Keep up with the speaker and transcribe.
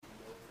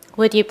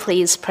Would you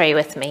please pray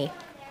with me?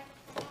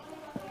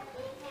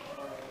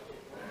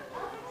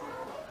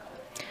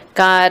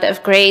 God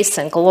of grace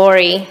and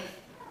glory,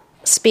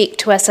 speak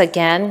to us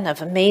again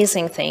of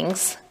amazing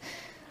things,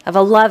 of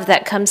a love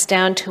that comes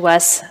down to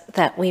us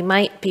that we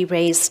might be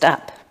raised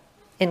up.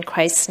 In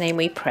Christ's name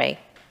we pray.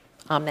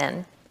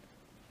 Amen.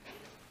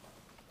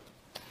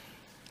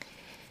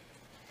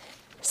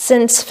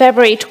 Since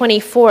February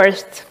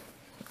 24th,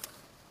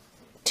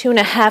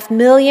 2.5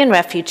 million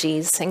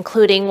refugees,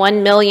 including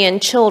 1 million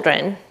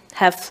children,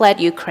 have fled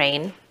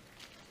Ukraine.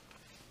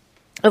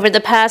 Over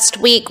the past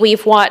week,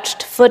 we've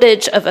watched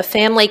footage of a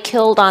family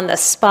killed on the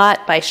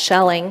spot by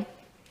shelling.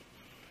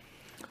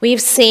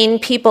 We've seen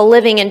people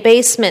living in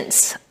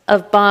basements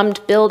of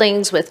bombed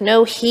buildings with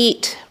no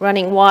heat,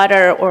 running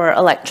water, or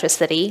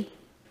electricity.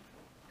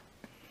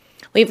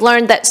 We've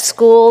learned that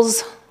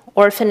schools,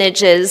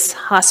 orphanages,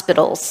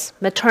 hospitals,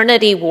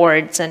 maternity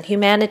wards, and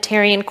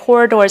humanitarian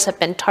corridors have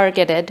been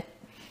targeted.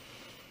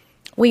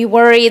 We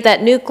worry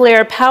that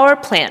nuclear power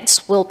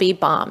plants will be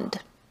bombed.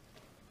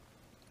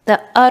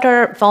 The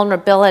utter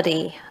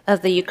vulnerability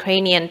of the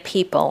Ukrainian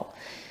people,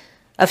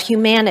 of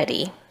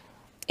humanity,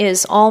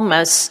 is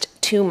almost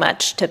too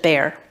much to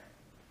bear.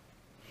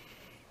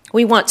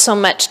 We want so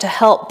much to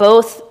help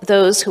both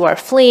those who are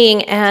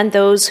fleeing and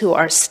those who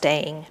are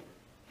staying.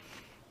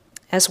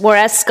 As war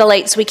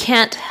escalates, we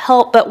can't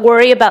help but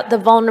worry about the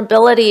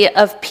vulnerability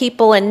of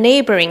people in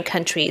neighboring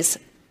countries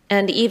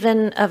and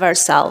even of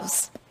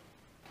ourselves.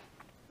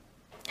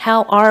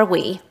 How are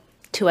we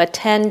to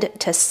attend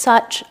to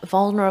such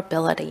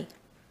vulnerability?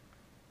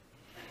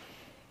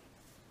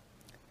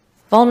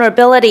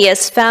 Vulnerability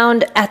is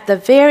found at the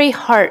very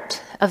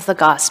heart of the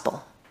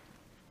gospel.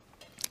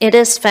 It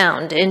is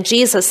found in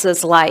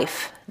Jesus'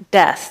 life,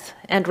 death,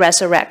 and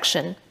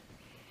resurrection.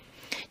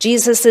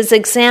 Jesus'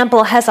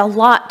 example has a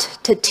lot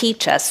to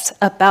teach us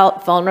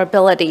about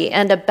vulnerability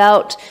and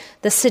about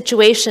the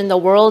situation the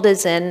world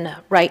is in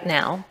right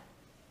now.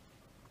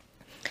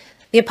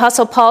 The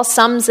Apostle Paul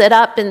sums it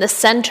up in the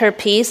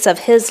centerpiece of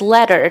his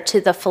letter to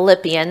the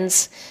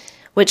Philippians,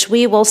 which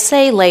we will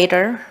say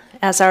later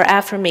as our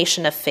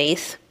affirmation of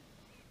faith.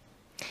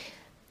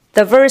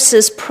 The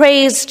verses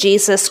praise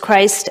Jesus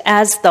Christ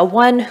as the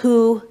one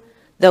who,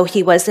 though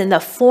he was in the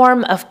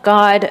form of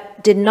God,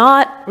 did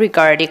not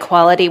regard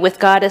equality with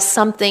God as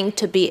something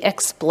to be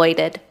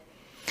exploited,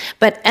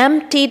 but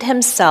emptied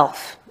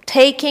himself,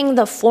 taking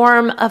the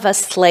form of a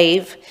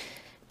slave,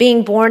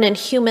 being born in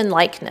human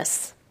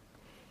likeness.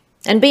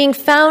 And being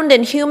found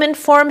in human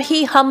form,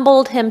 he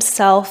humbled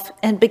himself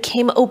and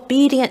became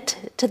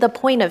obedient to the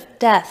point of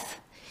death,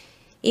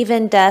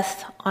 even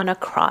death on a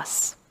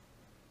cross.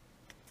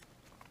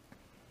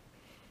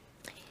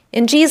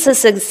 In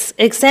Jesus'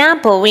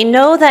 example, we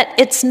know that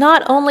it's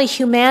not only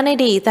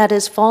humanity that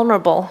is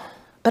vulnerable,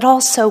 but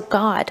also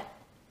God.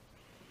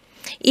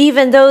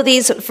 Even though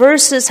these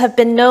verses have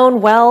been known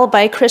well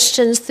by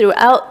Christians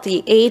throughout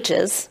the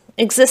ages,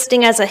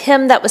 existing as a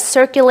hymn that was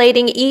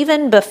circulating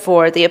even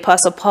before the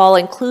Apostle Paul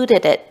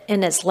included it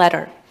in his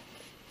letter,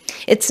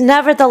 it's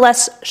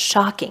nevertheless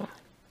shocking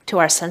to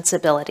our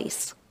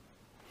sensibilities.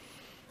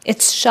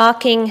 It's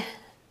shocking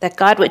that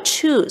God would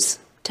choose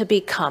to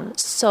become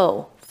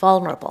so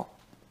vulnerable.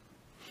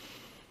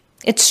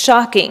 It's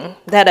shocking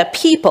that a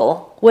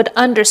people would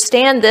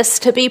understand this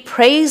to be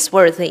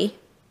praiseworthy,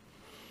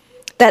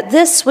 that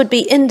this would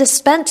be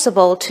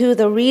indispensable to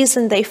the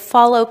reason they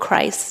follow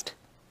Christ.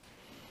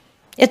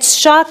 It's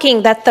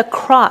shocking that the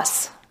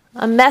cross,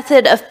 a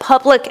method of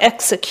public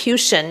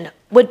execution,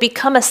 would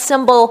become a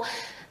symbol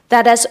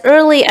that as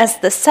early as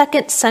the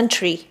 2nd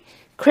century,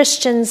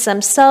 Christians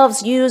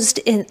themselves used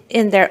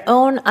in their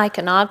own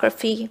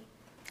iconography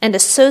and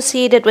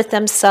associated with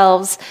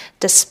themselves,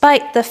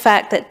 despite the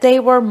fact that they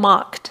were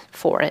mocked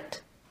for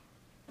it.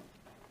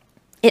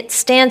 It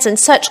stands in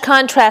such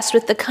contrast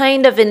with the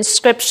kind of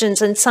inscriptions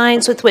and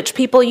signs with which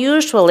people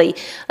usually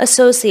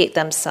associate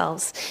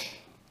themselves.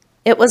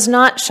 It was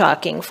not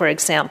shocking, for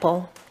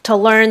example, to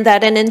learn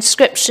that an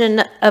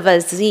inscription of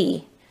a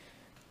Z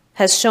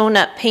has shown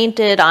up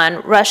painted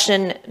on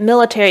Russian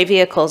military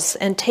vehicles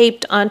and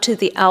taped onto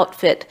the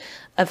outfit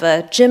of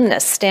a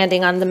gymnast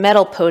standing on the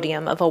medal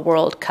podium of a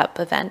World Cup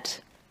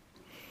event.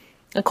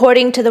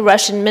 According to the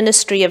Russian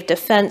Ministry of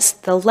Defense,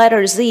 the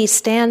letter Z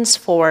stands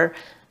for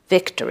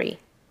victory.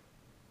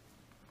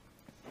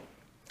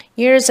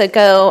 Years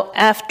ago,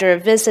 after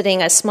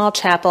visiting a small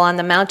chapel on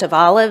the Mount of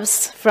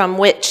Olives, from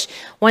which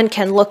one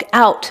can look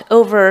out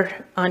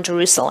over on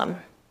Jerusalem,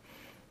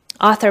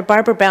 author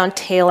Barbara Brown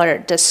Taylor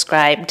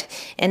described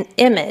an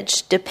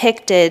image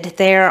depicted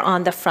there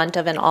on the front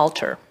of an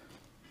altar.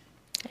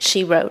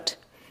 She wrote,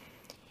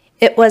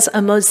 "It was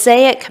a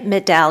mosaic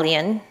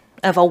medallion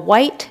of a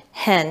white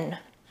hen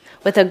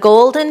with a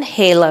golden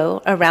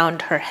halo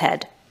around her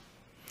head.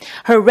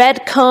 Her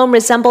red comb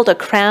resembled a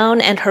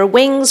crown, and her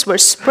wings were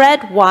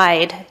spread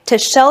wide to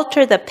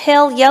shelter the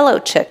pale yellow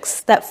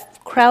chicks that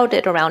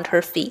crowded around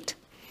her feet.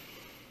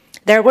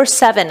 There were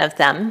 7 of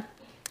them,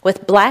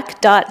 with black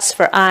dots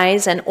for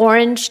eyes and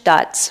orange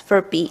dots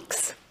for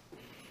beaks.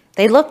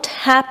 They looked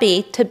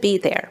happy to be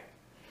there.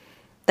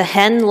 The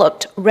hen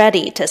looked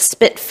ready to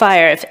spit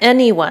fire if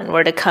anyone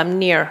were to come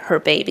near her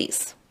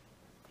babies.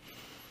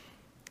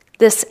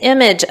 This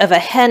image of a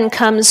hen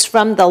comes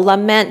from the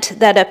lament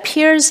that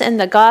appears in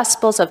the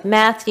Gospels of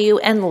Matthew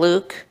and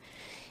Luke,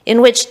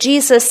 in which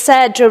Jesus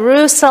said,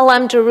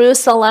 "Jerusalem,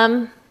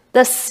 Jerusalem,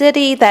 the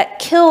city that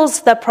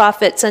kills the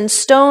prophets and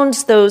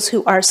stones those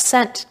who are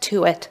sent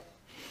to it.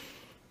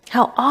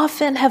 How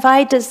often have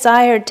I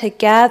desired to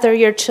gather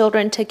your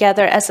children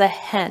together as a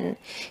hen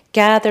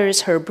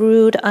gathers her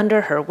brood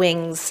under her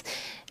wings,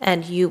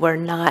 and you were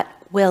not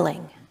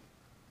willing."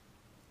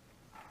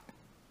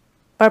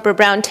 Barbara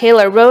Brown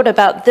Taylor wrote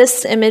about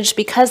this image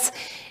because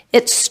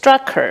it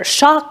struck her,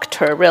 shocked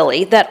her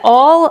really, that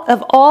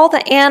all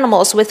the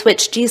animals with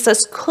which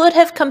Jesus could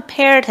have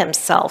compared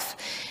himself,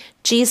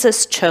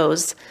 Jesus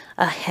chose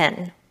a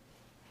hen.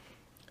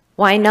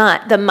 Why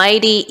not the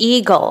mighty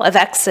eagle of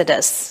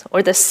Exodus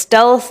or the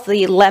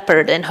stealthy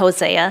leopard in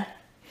Hosea?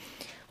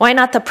 Why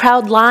not the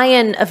proud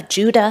lion of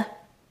Judah?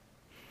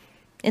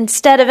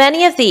 Instead of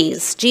any of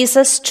these,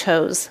 Jesus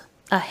chose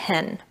a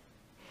hen.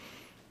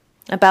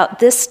 About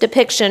this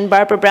depiction,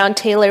 Barbara Brown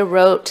Taylor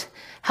wrote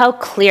how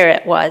clear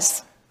it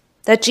was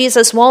that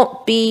Jesus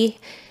won't be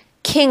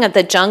king of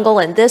the jungle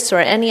in this or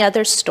any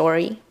other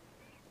story.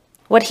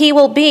 What he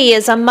will be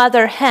is a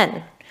mother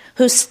hen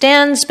who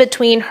stands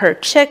between her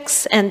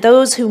chicks and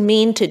those who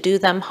mean to do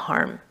them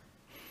harm.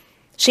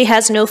 She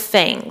has no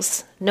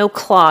fangs, no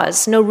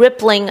claws, no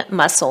rippling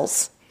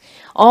muscles.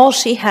 All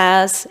she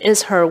has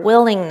is her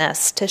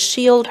willingness to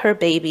shield her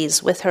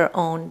babies with her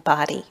own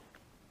body.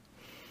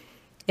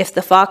 If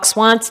the fox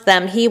wants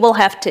them, he will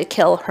have to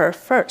kill her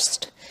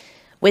first,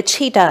 which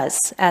he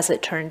does, as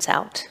it turns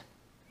out.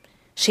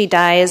 She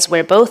dies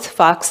where both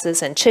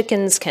foxes and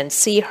chickens can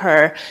see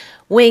her,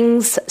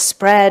 wings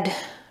spread,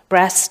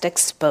 breast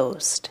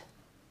exposed.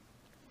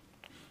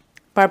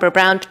 Barbara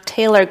Brown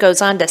Taylor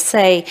goes on to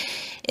say,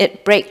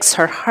 it breaks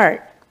her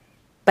heart,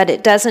 but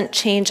it doesn't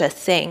change a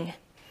thing.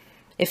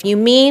 If you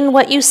mean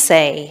what you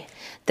say,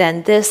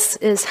 then this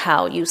is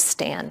how you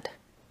stand.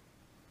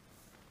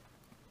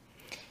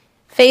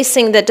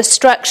 Facing the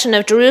destruction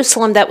of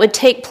Jerusalem that would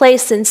take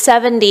place in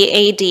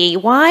 70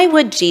 AD, why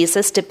would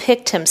Jesus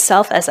depict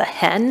himself as a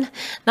hen,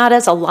 not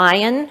as a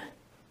lion?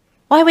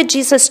 Why would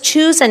Jesus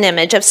choose an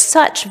image of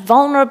such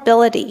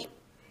vulnerability?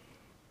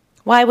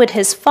 Why would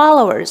his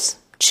followers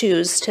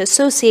choose to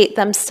associate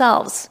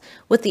themselves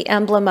with the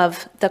emblem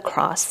of the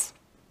cross?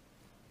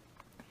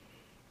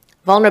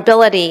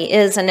 Vulnerability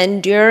is an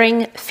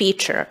enduring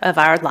feature of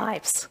our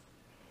lives.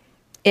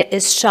 It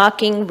is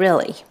shocking,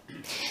 really,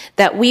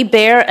 that we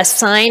bear a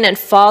sign and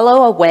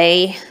follow a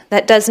way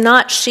that does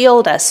not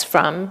shield us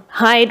from,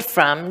 hide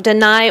from,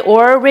 deny,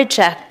 or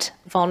reject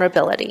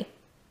vulnerability.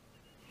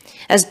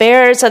 As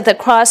bearers of the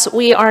cross,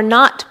 we are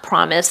not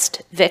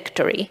promised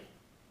victory.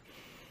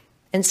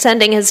 In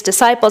sending his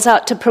disciples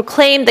out to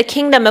proclaim the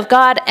kingdom of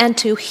God and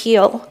to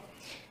heal,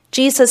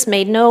 Jesus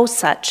made no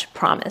such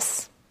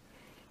promise.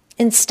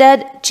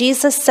 Instead,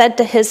 Jesus said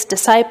to his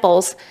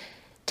disciples,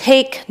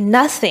 "Take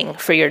nothing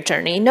for your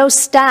journey, no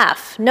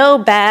staff, no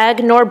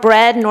bag, nor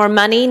bread, nor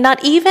money,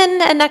 not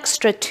even an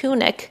extra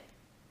tunic.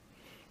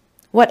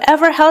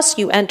 Whatever house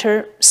you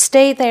enter,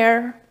 stay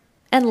there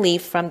and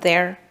leave from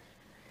there.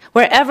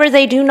 Wherever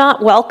they do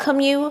not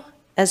welcome you,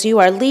 as you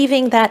are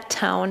leaving that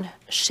town,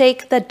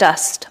 shake the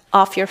dust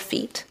off your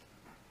feet."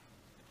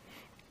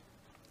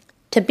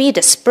 To be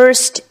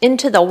dispersed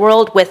into the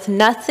world with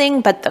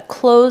nothing but the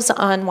clothes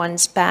on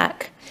one's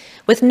back,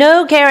 with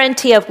no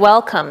guarantee of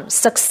welcome,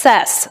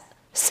 success,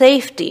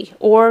 safety,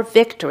 or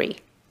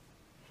victory.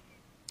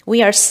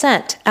 We are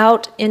sent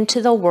out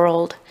into the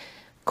world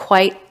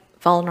quite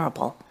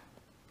vulnerable.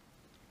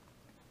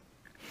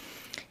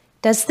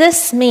 Does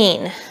this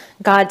mean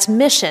God's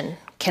mission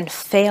can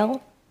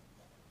fail?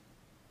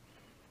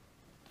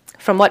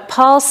 From what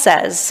Paul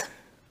says,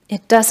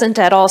 it doesn't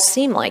at all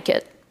seem like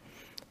it.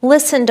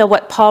 Listen to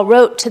what Paul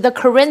wrote to the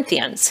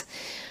Corinthians.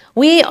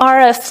 "We are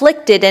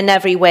afflicted in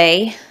every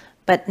way,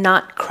 but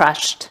not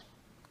crushed,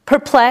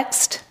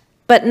 perplexed,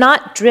 but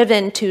not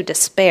driven to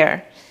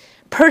despair,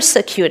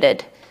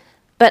 persecuted,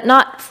 but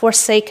not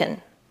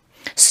forsaken,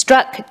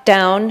 struck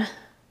down,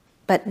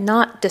 but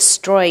not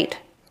destroyed,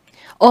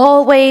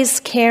 always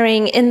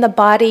carrying in the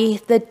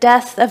body the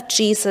death of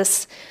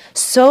Jesus,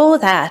 so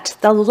that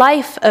the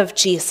life of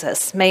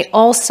Jesus may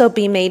also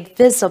be made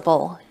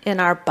visible in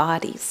our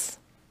bodies."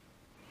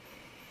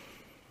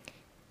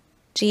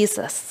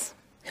 Jesus,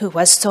 who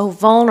was so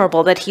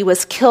vulnerable that he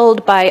was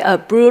killed by a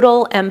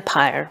brutal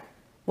empire,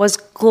 was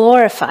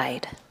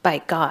glorified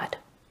by God.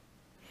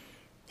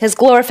 His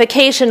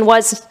glorification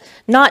was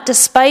not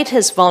despite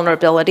his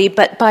vulnerability,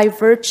 but by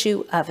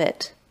virtue of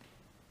it.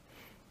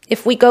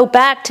 If we go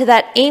back to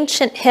that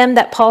ancient hymn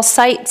that Paul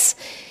cites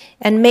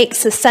and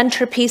makes the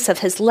centerpiece of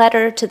his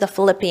letter to the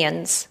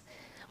Philippians,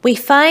 we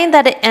find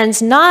that it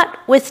ends not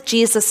with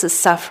Jesus'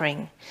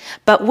 suffering,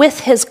 but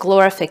with his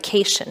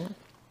glorification,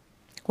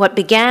 What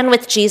began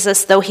with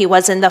Jesus, though he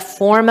was in the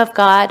form of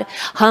God,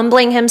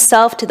 humbling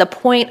himself to the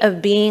point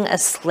of being a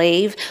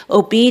slave,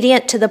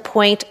 obedient to the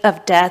point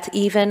of death,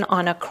 even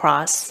on a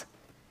cross,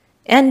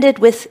 ended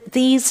with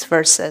these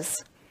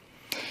verses.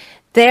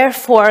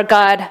 Therefore,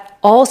 God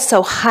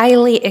also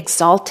highly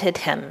exalted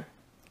him,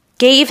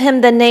 gave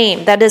him the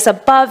name that is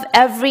above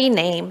every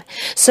name,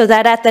 so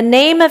that at the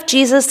name of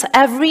Jesus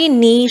every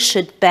knee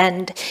should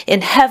bend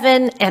in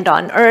heaven and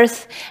on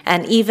earth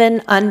and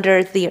even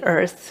under the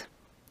earth.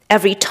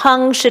 Every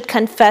tongue should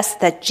confess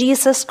that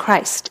Jesus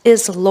Christ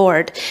is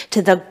Lord,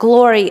 to the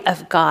glory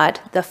of God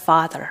the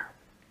Father.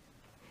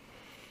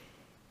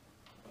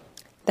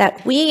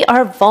 That we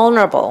are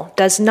vulnerable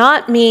does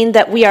not mean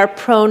that we are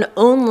prone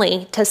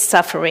only to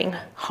suffering,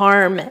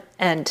 harm,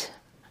 and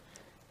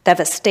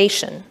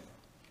devastation.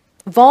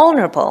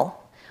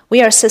 Vulnerable,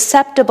 we are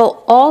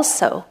susceptible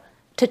also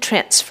to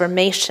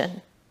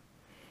transformation.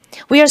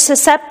 We are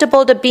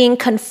susceptible to being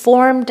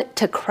conformed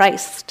to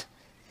Christ,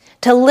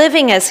 to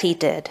living as he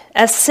did,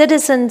 as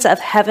citizens of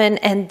heaven,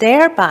 and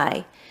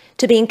thereby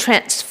to being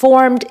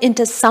transformed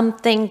into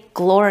something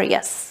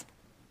glorious.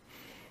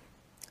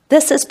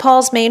 This is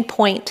Paul's main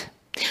point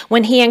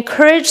when he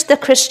encouraged the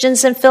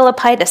Christians in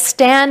Philippi to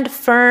stand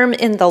firm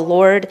in the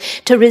Lord,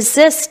 to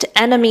resist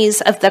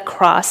enemies of the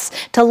cross,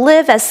 to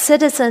live as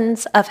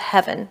citizens of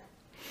heaven.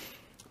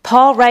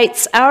 Paul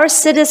writes, "Our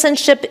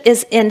citizenship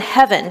is in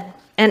heaven,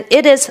 and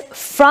it is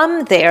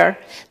from there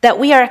that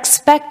we are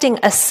expecting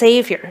a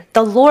Savior,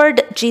 the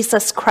Lord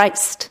Jesus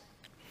Christ.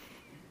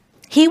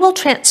 He will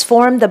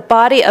transform the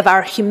body of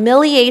our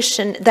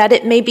humiliation that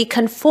it may be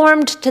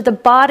conformed to the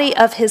body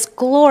of his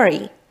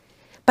glory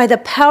by the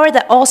power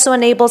that also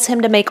enables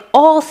him to make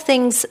all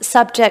things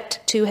subject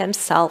to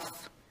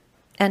himself."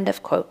 End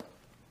of quote.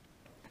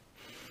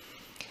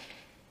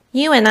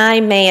 You and I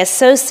may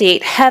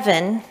associate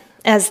heaven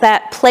as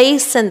that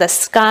place in the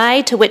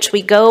sky to which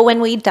we go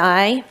when we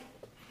die,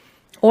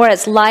 or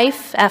as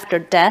life after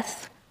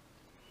death.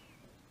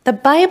 The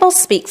Bible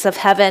speaks of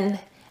heaven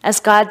as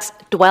God's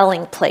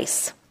dwelling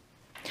place.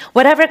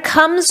 Whatever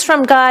comes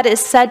from God is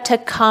said to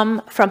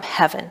come from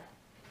heaven.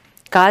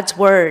 God's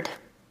word,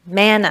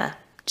 manna,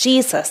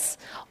 Jesus,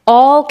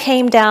 all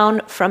came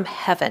down from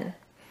heaven.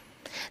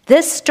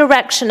 This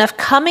direction of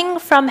coming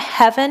from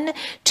heaven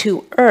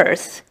to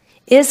earth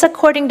is,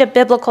 according to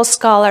biblical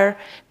scholar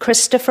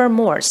Christopher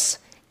Morse,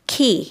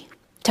 key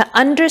to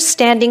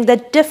understanding the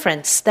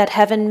difference that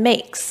heaven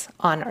makes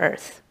on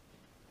earth.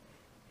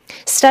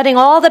 Studying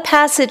all the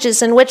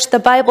passages in which the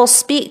Bible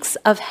speaks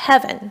of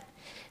heaven,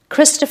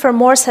 Christopher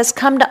Morse has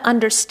come to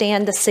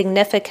understand the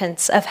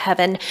significance of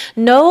heaven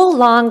no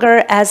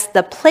longer as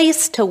the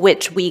place to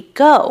which we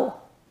go,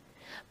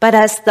 but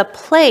as the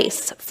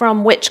place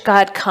from which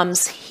God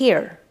comes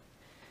here.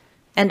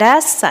 And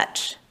as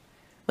such,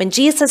 when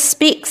Jesus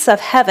speaks of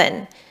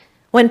heaven,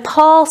 when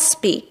Paul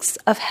speaks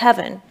of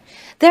heaven,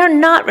 they're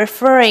not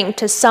referring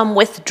to some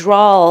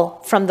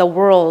withdrawal from the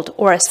world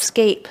or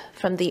escape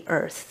from the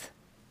earth.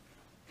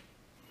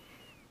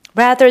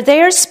 Rather,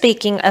 they're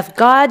speaking of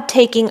God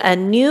taking a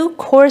new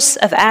course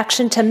of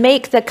action to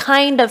make the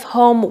kind of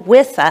home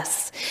with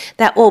us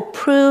that will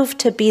prove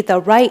to be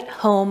the right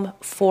home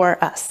for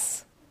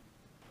us.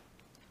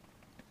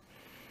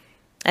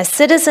 As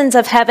citizens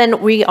of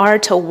heaven, we are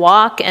to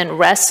walk and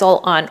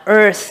wrestle on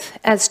earth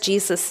as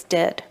Jesus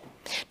did,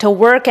 to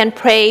work and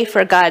pray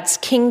for God's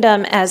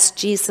kingdom as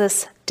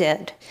Jesus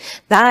did.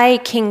 Thy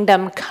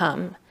kingdom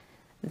come,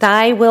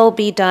 thy will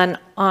be done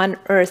on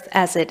earth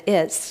as it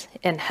is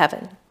in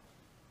heaven.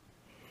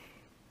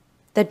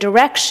 The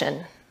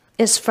direction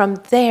is from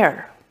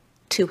there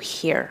to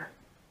here.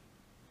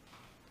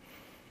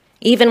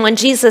 Even when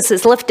Jesus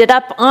is lifted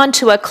up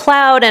onto a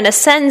cloud and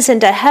ascends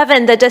into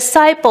heaven, the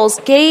disciples,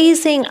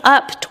 gazing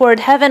up toward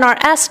heaven, are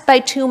asked by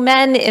two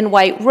men in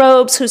white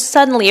robes who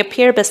suddenly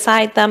appear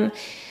beside them,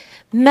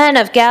 "Men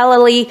of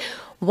Galilee,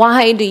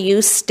 why do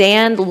you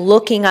stand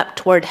looking up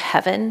toward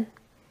heaven?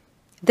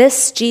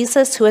 This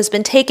Jesus who has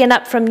been taken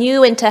up from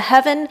you into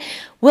heaven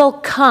will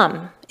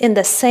come in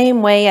the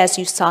same way as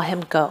you saw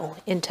him go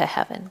into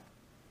heaven."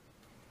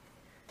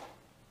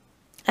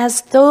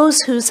 As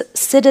those whose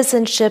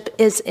citizenship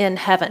is in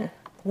heaven,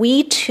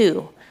 we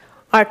too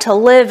are to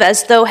live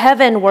as though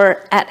heaven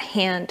were at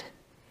hand,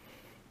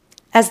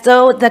 as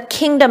though the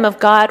kingdom of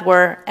God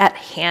were at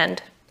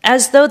hand,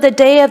 as though the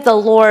day of the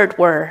Lord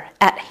were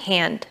at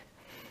hand.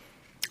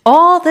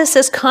 All this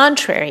is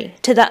contrary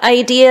to the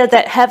idea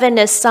that heaven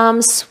is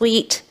some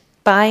sweet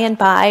by and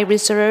by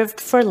reserved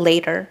for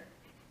later.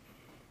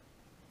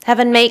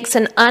 Heaven makes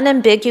an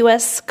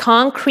unambiguous,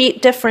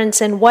 concrete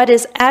difference in what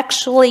is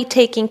actually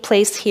taking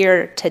place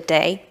here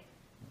today.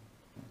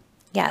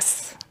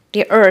 Yes,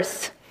 the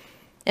earth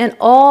and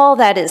all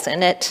that is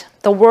in it,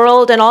 the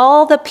world and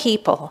all the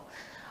people,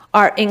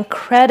 are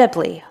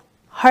incredibly,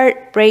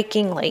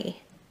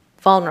 heartbreakingly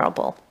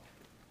vulnerable.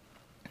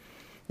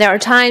 There are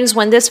times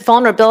when this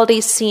vulnerability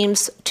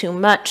seems too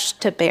much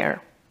to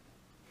bear.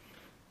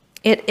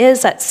 It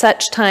is at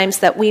such times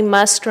that we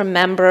must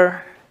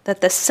remember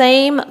that the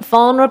same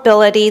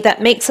vulnerability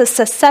that makes us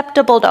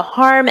susceptible to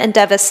harm and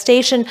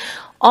devastation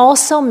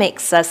also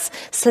makes us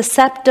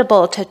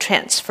susceptible to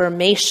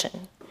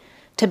transformation,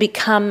 to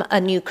become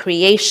a new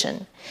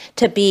creation,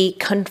 to be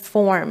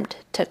conformed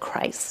to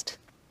Christ.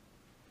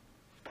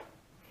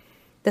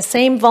 The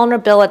same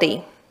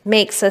vulnerability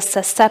makes us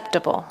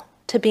susceptible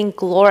to being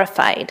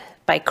glorified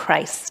by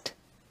Christ.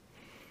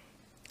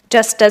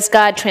 Just as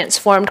God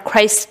transformed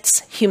Christ's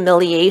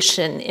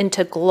humiliation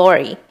into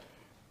glory,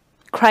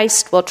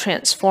 Christ will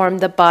transform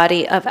the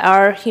body of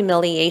our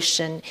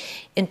humiliation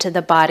into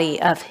the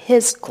body of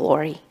his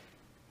glory.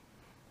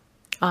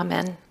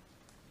 Amen.